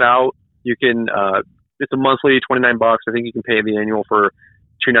 check it out. You can, it's a monthly $29. I think you can pay the annual for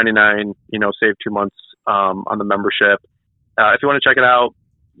 $2.99, save 2 months, on the membership. If you want to check it out,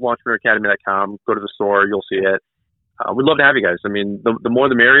 launchpreneuracademy.com, go to the store, you'll see it. We'd love to have you guys. I mean, the more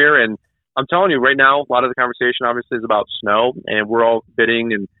the merrier. And I'm telling you right now, a lot of the conversation obviously is about snow, and we're all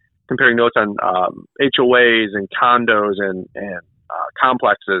bidding and comparing notes on HOAs and condos and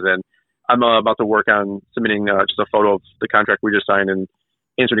complexes. And I'm about to work on submitting just a photo of the contract we just signed and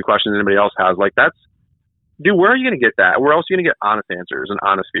answer any questions anybody else has. Like, dude, where are you going to get that? Where else are you going to get honest answers and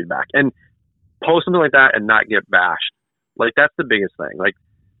honest feedback? And post something like that and not get bashed. Like, that's the biggest thing. Like,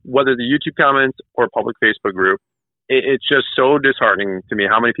 whether the YouTube comments or public Facebook group, it's just so disheartening to me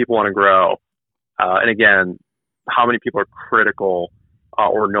how many people want to grow. And again, how many people are critical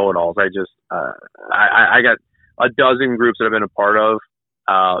or know-it-alls. I got a dozen groups that I've been a part of,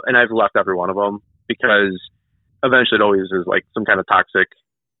 and I've left every one of them because eventually it always is like some kind of toxic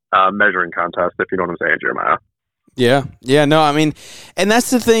measuring contest, if you know what I'm saying, Jeremiah. Yeah, no, I mean, and that's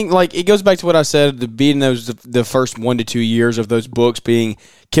the thing, like, it goes back to what I said, the first 1 to 2 years of those books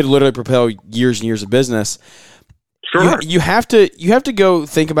could literally propel years and years of business. Sure. You have to go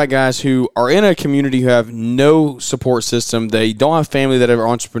think about guys who are in a community who have no support system. They don't have family that are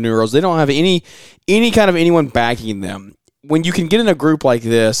entrepreneurs. They don't have any kind of anyone backing them. When you can get in a group like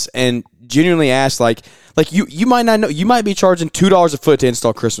this and genuinely ask, like you might not know, you might be charging $2 a foot to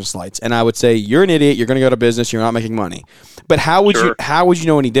install Christmas lights, and I would say you're an idiot. You're going to go to business. You're not making money. But how would you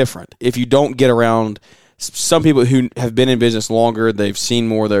know any different if you don't get around some people who have been in business longer? They've seen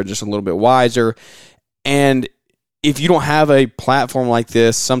more. They're just a little bit wiser. And if you don't have a platform like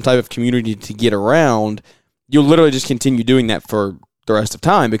this, some type of community to get around, you'll literally just continue doing that for the rest of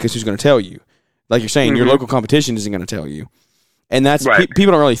time, because who's going to tell you? Like you're saying, your local competition isn't going to tell you. And that's right.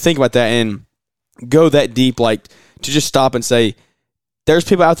 People don't really think about that and go that deep, like to just stop and say, there's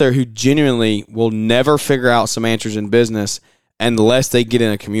people out there who genuinely will never figure out some answers in business unless they get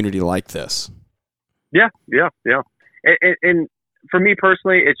in a community like this. Yeah. And for me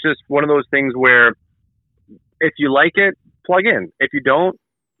personally, it's just one of those things where if you like it, plug in. If you don't,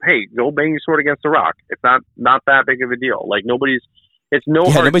 hey, go bang your sword against the rock. It's not that big of a deal. Like nobody's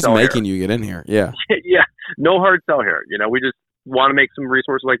nobody's sell making here. you get in here. Yeah. Yeah. No hard sell here. We just want to make some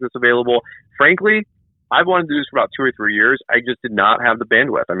resources like this available. Frankly, I've wanted to do this for about 2 or 3 years. I just did not have the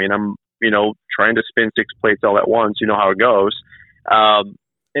bandwidth. I mean, I'm, trying to spin 6 plates all at once. You know how it goes.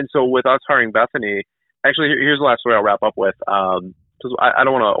 And so with us hiring Bethany, actually, here's the last story I'll wrap up with. Because I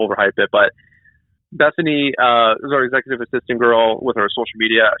don't want to overhype it, but Bethany is our executive assistant girl with our social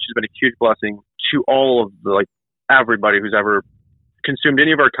media. She's been a huge blessing to all of the, everybody who's ever consumed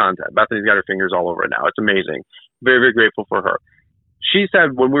any of our content. Bethany's got her fingers all over it now. It's amazing. Very, very grateful for her. She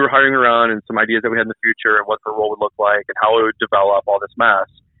said when we were hiring her on and some ideas that we had in the future and what her role would look like and how it would develop all this mess,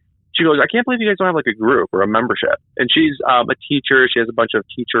 she goes, I can't believe you guys don't have a group or a membership. And she's a teacher. She has a bunch of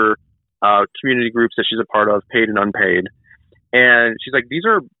teacher community groups that she's a part of, paid and unpaid. And she's like, these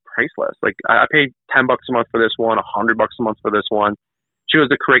are priceless. Like I paid $10 a month for this one, $100 a month for this one. She goes,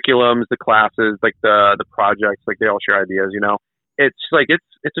 the curriculums, the classes, the projects, they all share ideas, It's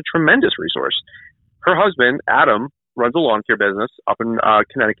it's a tremendous resource. Her husband, Adam, runs a lawn care business up in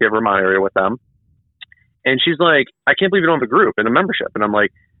Connecticut, Vermont area with them. And she's like, I can't believe you don't have a group and a membership. And I'm like,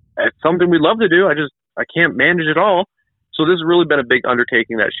 it's something we'd love to do. I can't manage it all. So this has really been a big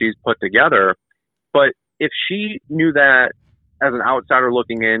undertaking that she's put together. But if she knew that as an outsider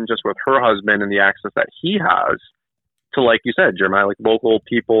looking in, just with her husband and the access that he has to, like you said, Jeremiah, local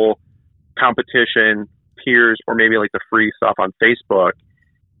people, competition, peers, or maybe the free stuff on Facebook,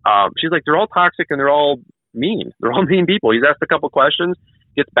 she's like, they're all toxic and they're all mean. They're all mean people. He's asked a couple questions,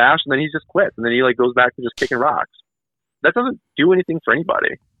 gets bashed, and then he just quits. And then he goes back to just kicking rocks. That doesn't do anything for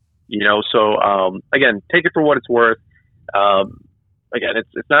anybody, So again, take it for what it's worth. Again,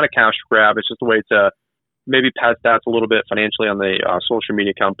 it's not a cash grab. It's just a way to maybe pad stats a little bit financially on the social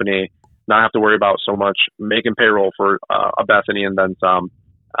media company, not have to worry about so much making payroll for a Bethany and then some,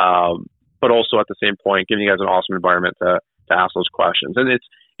 but also at the same point, giving you guys an awesome environment to ask those questions. And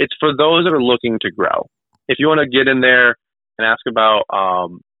it's for those that are looking to grow. If you want to get in there and ask about,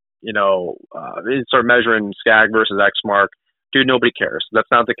 start measuring SCAG versus Xmark, dude, nobody cares. That's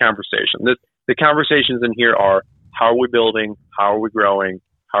not the conversation. The conversations in here are, how are we building? How are we growing?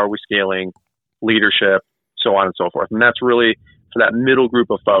 How are we scaling? Leadership, so on and so forth. And that's really for that middle group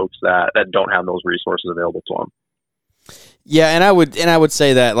of folks that don't have those resources available to them. Yeah, and I would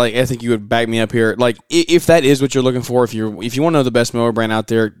say that, like, I think you would back me up here. Like, if that is what you're looking for, if you want to know the best mower brand out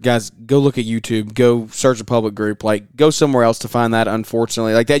there, guys, go look at YouTube, go search a public group, like, go somewhere else to find that.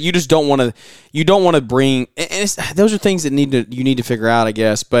 Unfortunately, like that, you just don't want to bring. And those are things that you need to figure out, I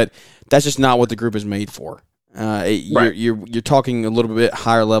guess. But that's just not what the group is made for. Right. You're talking a little bit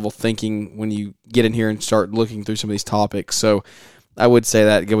higher level thinking when you get in here and start looking through some of these topics. So I would say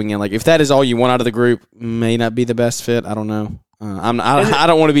that going in, like, if that is all you want out of the group, may not be the best fit. I don't know. I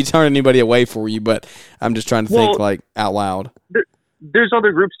don't want to be turning anybody away for you, but I'm just trying to think like out loud. There's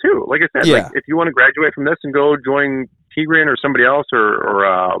other groups too. Like I said, yeah. Like if you want to graduate from this and go join Tigran or somebody else, or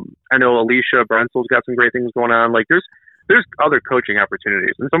I know Alicia Brensel's got some great things going on. Like there's other coaching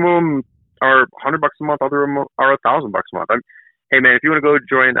opportunities, and some of them are $100 a month, other of them are $1,000 a month. Hey man, if you want to go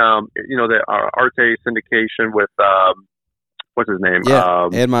join, the Arte syndication with what's his name? Yeah,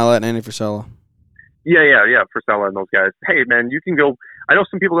 Ed Milet and Andy Frisella. Yeah, Frisella and those guys. Hey man, you can go. I know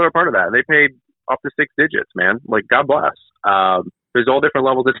some people that are part of that. They paid up to 6 digits, man. Like God bless. There's all different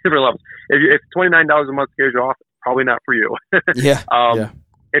levels at different levels. If $29 a month scares you off, probably not for you. Yeah.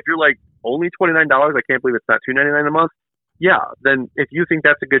 If you're like only $29, I can't believe it's not $2.99 a month. Yeah, then if you think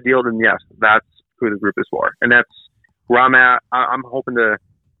that's a good deal, then yes, that's who the group is for, and that's where I'm at. I'm hoping to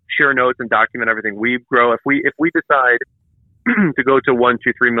share notes and document everything we grow. If we decide to go to 1,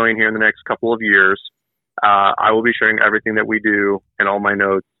 2, 3 million here in the next couple of years, I will be sharing everything that we do and all my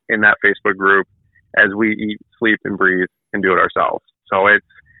notes in that Facebook group as we eat, sleep, and breathe and do it ourselves. So it's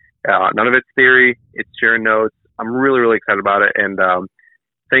none of it's theory. It's sharing notes. I'm really, really excited about it, and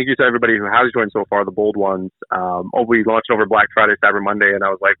thank you to everybody who has joined so far, the bold ones. We launched over Black Friday, Cyber Monday, and I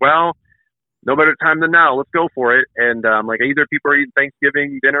was like, well, no better time than now. Let's go for it. And like either people are eating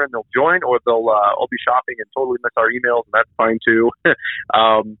Thanksgiving dinner and they'll join, or they'll all be shopping and totally miss our emails, and that's fine too.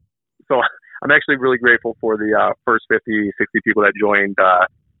 So I'm actually really grateful for the first 50, 60 people that joined,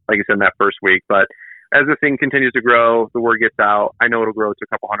 like I said, in that first week. But as the thing continues to grow, the word gets out. I know it'll grow to a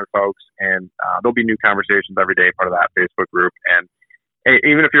couple hundred folks, and there'll be new conversations every day, part of that Facebook group. And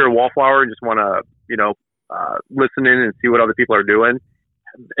even if you're a wallflower and just want to, listen in and see what other people are doing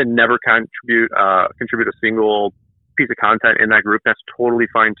and never contribute a single piece of content in that group, that's totally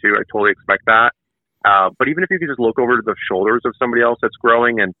fine too. I totally expect that. But even if you could just look over to the shoulders of somebody else that's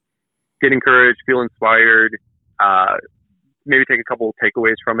growing and get encouraged, feel inspired, maybe take a couple of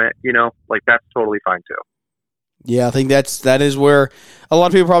takeaways from it, like that's totally fine too. Yeah, I think that is where a lot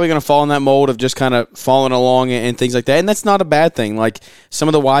of people are probably going to fall in that mold of just kind of following along and things like that. And that's not a bad thing. Like some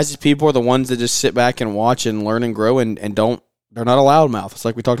of the wisest people are the ones that just sit back and watch and learn and grow and they're not a loudmouth. It's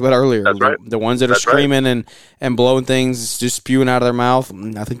like we talked about earlier. That's right. The ones that are screaming and blowing things, just spewing out of their mouth.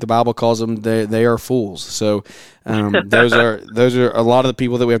 I think the Bible calls them they are fools. So those are a lot of the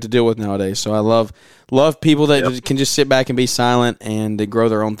people that we have to deal with nowadays. So I love people that can just sit back and be silent and they grow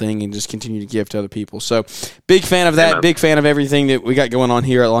their own thing and just continue to give to other people. So big fan of that. Amen. Big fan of everything that we got going on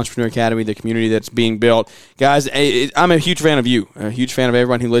here at Entrepreneur Academy, the community that's being built. Guys, I'm a huge fan of you, a huge fan of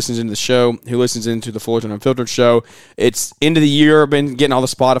everyone who listens into the show, who listens into the Fullerton Unfiltered show. It's end of the year. I've been getting all the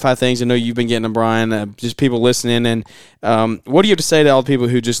Spotify things. I know you've been getting them, Brian, just people listening. And what do you have to say to all the people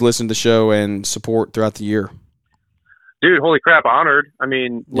who just listen to the show and support throughout the year? Dude, holy crap, honored. I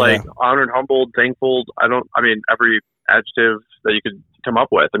mean, honored, humbled, thankful. Every adjective that you could come up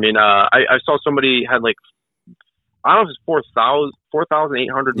with. I mean, I saw somebody had like, I don't know if it's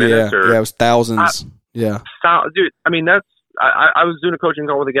 4,800 minutes or. Yeah, it was thousands. Dude, I mean, I was doing a coaching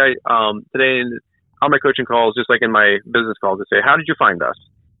call with a guy today, and on my coaching calls, just like in my business calls, I say, how did you find us?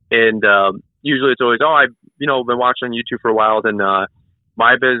 And usually it's always, I've been watching on YouTube for a while, then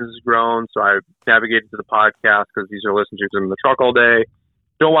my business has grown, so I navigated to the podcast because these are listening to because I'm in the truck all day.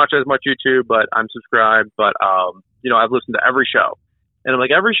 Don't watch as much YouTube, but I'm subscribed. But I've listened to every show, and I'm like,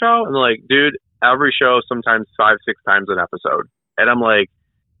 every show, and they're like, dude, every show, sometimes 5-6 times an episode, and I'm like,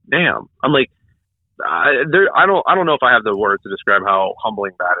 damn, I'm like, I don't know if I have the words to describe how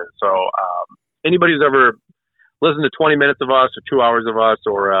humbling that is. So anybody who's ever listened to 20 minutes of us or 2 hours of us,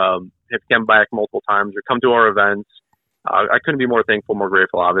 or have come back multiple times or come to our events. I couldn't be more thankful, more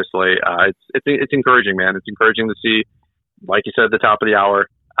grateful, obviously. It's encouraging, man. It's encouraging to see, like you said, at the top of the hour,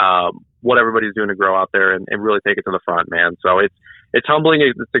 what everybody's doing to grow out there and really take it to the front, man. So it's humbling.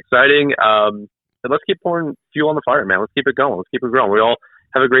 It's exciting. And let's keep pouring fuel on the fire, man. Let's keep it going. Let's keep it growing. We all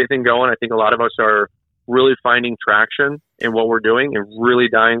have a great thing going. I think a lot of us are really finding traction in what we're doing and really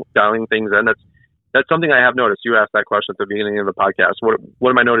dialing things in. That's something I have noticed. You asked that question at the beginning of the podcast. What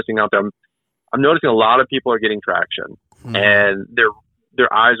am I noticing out there? I'm noticing a lot of people are getting traction, and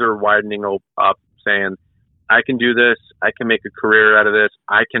their eyes are widening up, saying, I can do this. I can make a career out of this.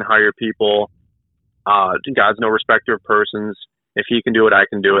 I can hire people. God's no respecter of persons. If he can do it, I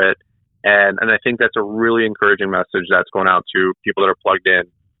can do it. And I think that's a really encouraging message that's going out to people that are plugged in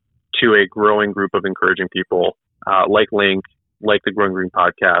to a growing group of encouraging people, like Link, like the Growing Green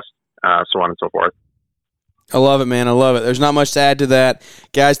podcast, so on and so forth. I love it, man. I love it. There's not much to add to that.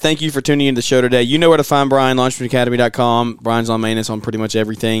 Guys, thank you for tuning into the show today. You know where to find Brian, launchpointacademy.com. Brian's on maintenance on pretty much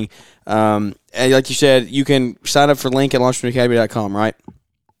everything. And like you said, you can sign up for Link at launchpointacademy.com, right?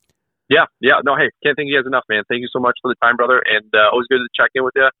 Yeah. No, hey, can't thank you guys enough, man. Thank you so much for the time, brother. And always good to check in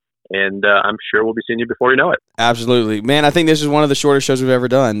with you. And I'm sure we'll be seeing you before you know it. Absolutely, man. I think this is one of the shortest shows we've ever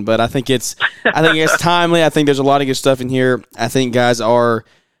done, but I think it's timely. I think there's a lot of good stuff in here. I think guys are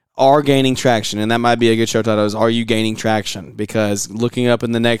gaining traction, and that might be a good show title. Is Are you gaining traction? Because looking up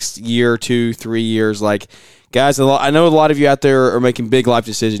in the next year, 2, 3 years, like guys, I know a lot of you out there are making big life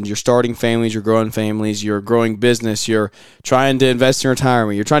decisions. You're starting families, you're growing families, you're growing business, you're trying to invest in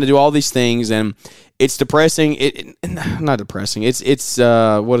retirement, you're trying to do all these things, and it's depressing. Not depressing. It's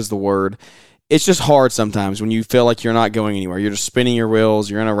what is the word? It's just hard sometimes when you feel like you're not going anywhere. You're just spinning your wheels.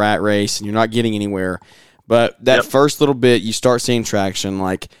 You're in a rat race, and you're not getting anywhere. But that first little bit, you start seeing traction.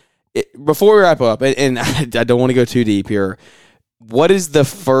 Like before we wrap up, and I don't want to go too deep here. What is the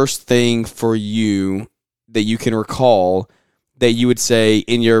first thing for you that you can recall that you would say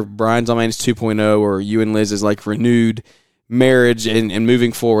in your Brian's on Maintenance 2.0 or you and Liz's like renewed marriage and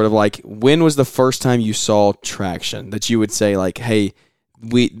moving forward of like, when was the first time you saw traction that you would say like, hey,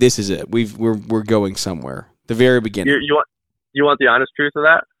 this is it. We're going somewhere. The very beginning. You want the honest truth of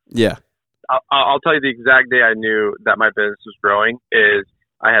that? Yeah. I'll tell you the exact day I knew that my business was growing is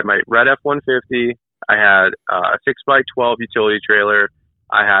I had my red F-150. I had a 6x12 utility trailer.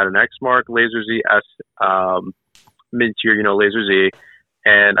 I had an Exmark Laser Z S mid-tier, Laser Z,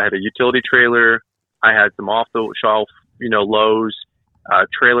 and I had a utility trailer. I had some off-the-shelf, Lowe's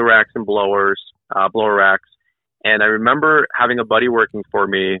trailer racks and blower racks. And I remember having a buddy working for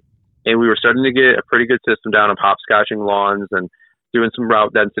me, and we were starting to get a pretty good system down of hopscotching lawns and doing some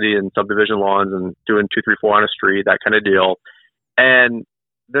route density and subdivision lawns and doing 2, 3, 4 on a street, that kind of deal. And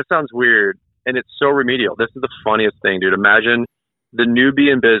this sounds weird, and it's so remedial. This is the funniest thing, dude. Imagine the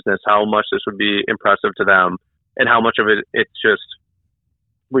newbie in business, how much this would be impressive to them, and how much of it's just,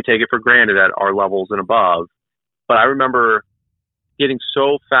 we take it for granted at our levels and above. But I remember getting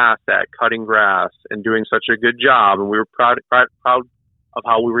so fast at cutting grass and doing such a good job, and we were proud of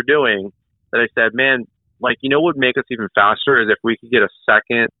how we were doing, that I said, man, like, what would make us even faster is if we could get a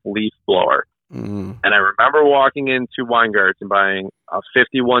second leaf blower. Mm-hmm. And I remember walking into Weingart's and buying a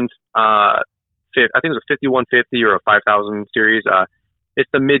 51, I think it was a 5150 or a 5000 series. It's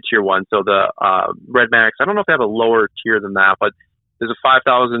the mid-tier one. So the Red Max, I don't know if they have a lower tier than that, but there's a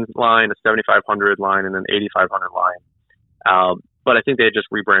 5000 line, a 7500 line, and an 8500 line. But I think they had just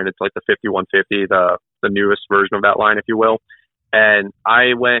rebranded to like the 5150, the newest version of that line, if you will. And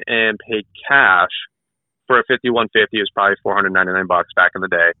I went and paid cash for a 5150. It was probably $499 back in the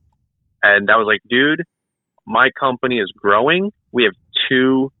day. And I was like, dude, my company is growing. We have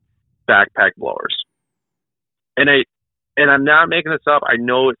 2 backpack blowers. And I'm not making this up. I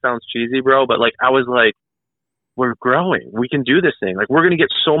know it sounds cheesy, bro, but like, I was like, we're growing. We can do this thing. Like, we're going to get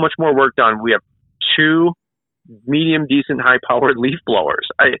so much more work done. We have 2 medium, decent, high-powered leaf blowers.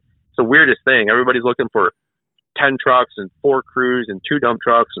 It's the weirdest thing. Everybody's looking for 10 trucks and 4 crews and 2 dump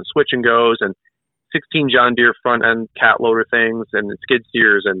trucks and switch and goes and 16 John Deere front-end cat loader things and skid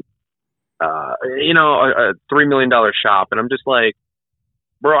steers and, a $3 million shop. And I'm just like,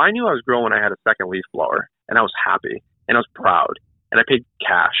 bro, I knew I was growing when I had a second leaf blower, and I was happy and I was proud, and I paid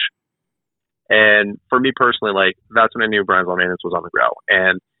cash. And for me personally, like, that's when I knew Brian's on Maintenance was on the grow.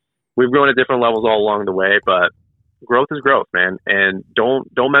 And we've grown at different levels all along the way, but growth is growth, man. And don't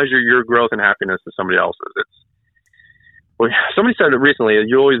measure your growth and happiness to somebody else's. Somebody said it recently,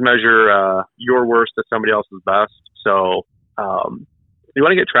 you always measure your worst to somebody else's best. So if you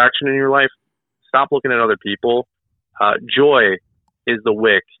want to get traction in your life, stop looking at other people. Joy is the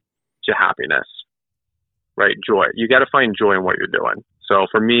wick to happiness, right? Joy. You got to find joy in what you're doing. So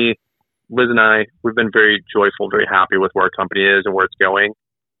for me, Liz and I, we've been very joyful, very happy with where our company is and where it's going.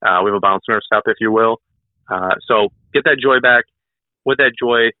 We have a bounce in our step, if you will. So get that joy back. With that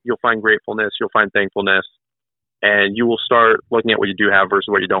joy, you'll find gratefulness, you'll find thankfulness, and you will start looking at what you do have versus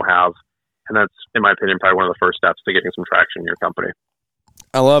what you don't have. And that's, in my opinion, probably one of the first steps to getting some traction in your company.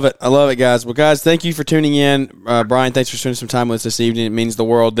 I love it. I love it, guys. Well, guys, thank you for tuning in. Brian, thanks for spending some time with us this evening. It means the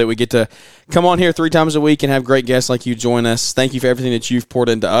world that we get to come on here 3 times a week and have great guests like you join us. Thank you for everything that you've poured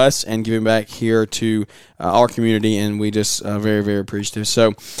into us and giving back here to our community, and we just very, very appreciative.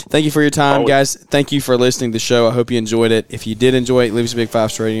 So thank you for your time, guys. Thank you for listening to the show. I hope you enjoyed it. If you did enjoy it, leave us a big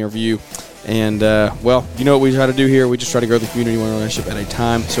 5-star rating or review. And, well, you know what we try to do here. We just try to grow the community one relationship at a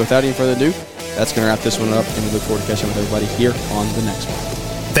time. So without any further ado, that's going to wrap this one up, and we look forward to catching up with everybody here on the next one.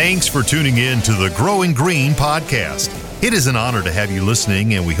 Thanks for tuning in to the Growing Green podcast. It is an honor to have you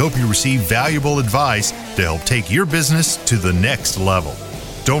listening, and we hope you receive valuable advice to help take your business to the next level.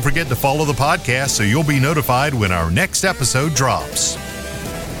 Don't forget to follow the podcast so you'll be notified when our next episode drops.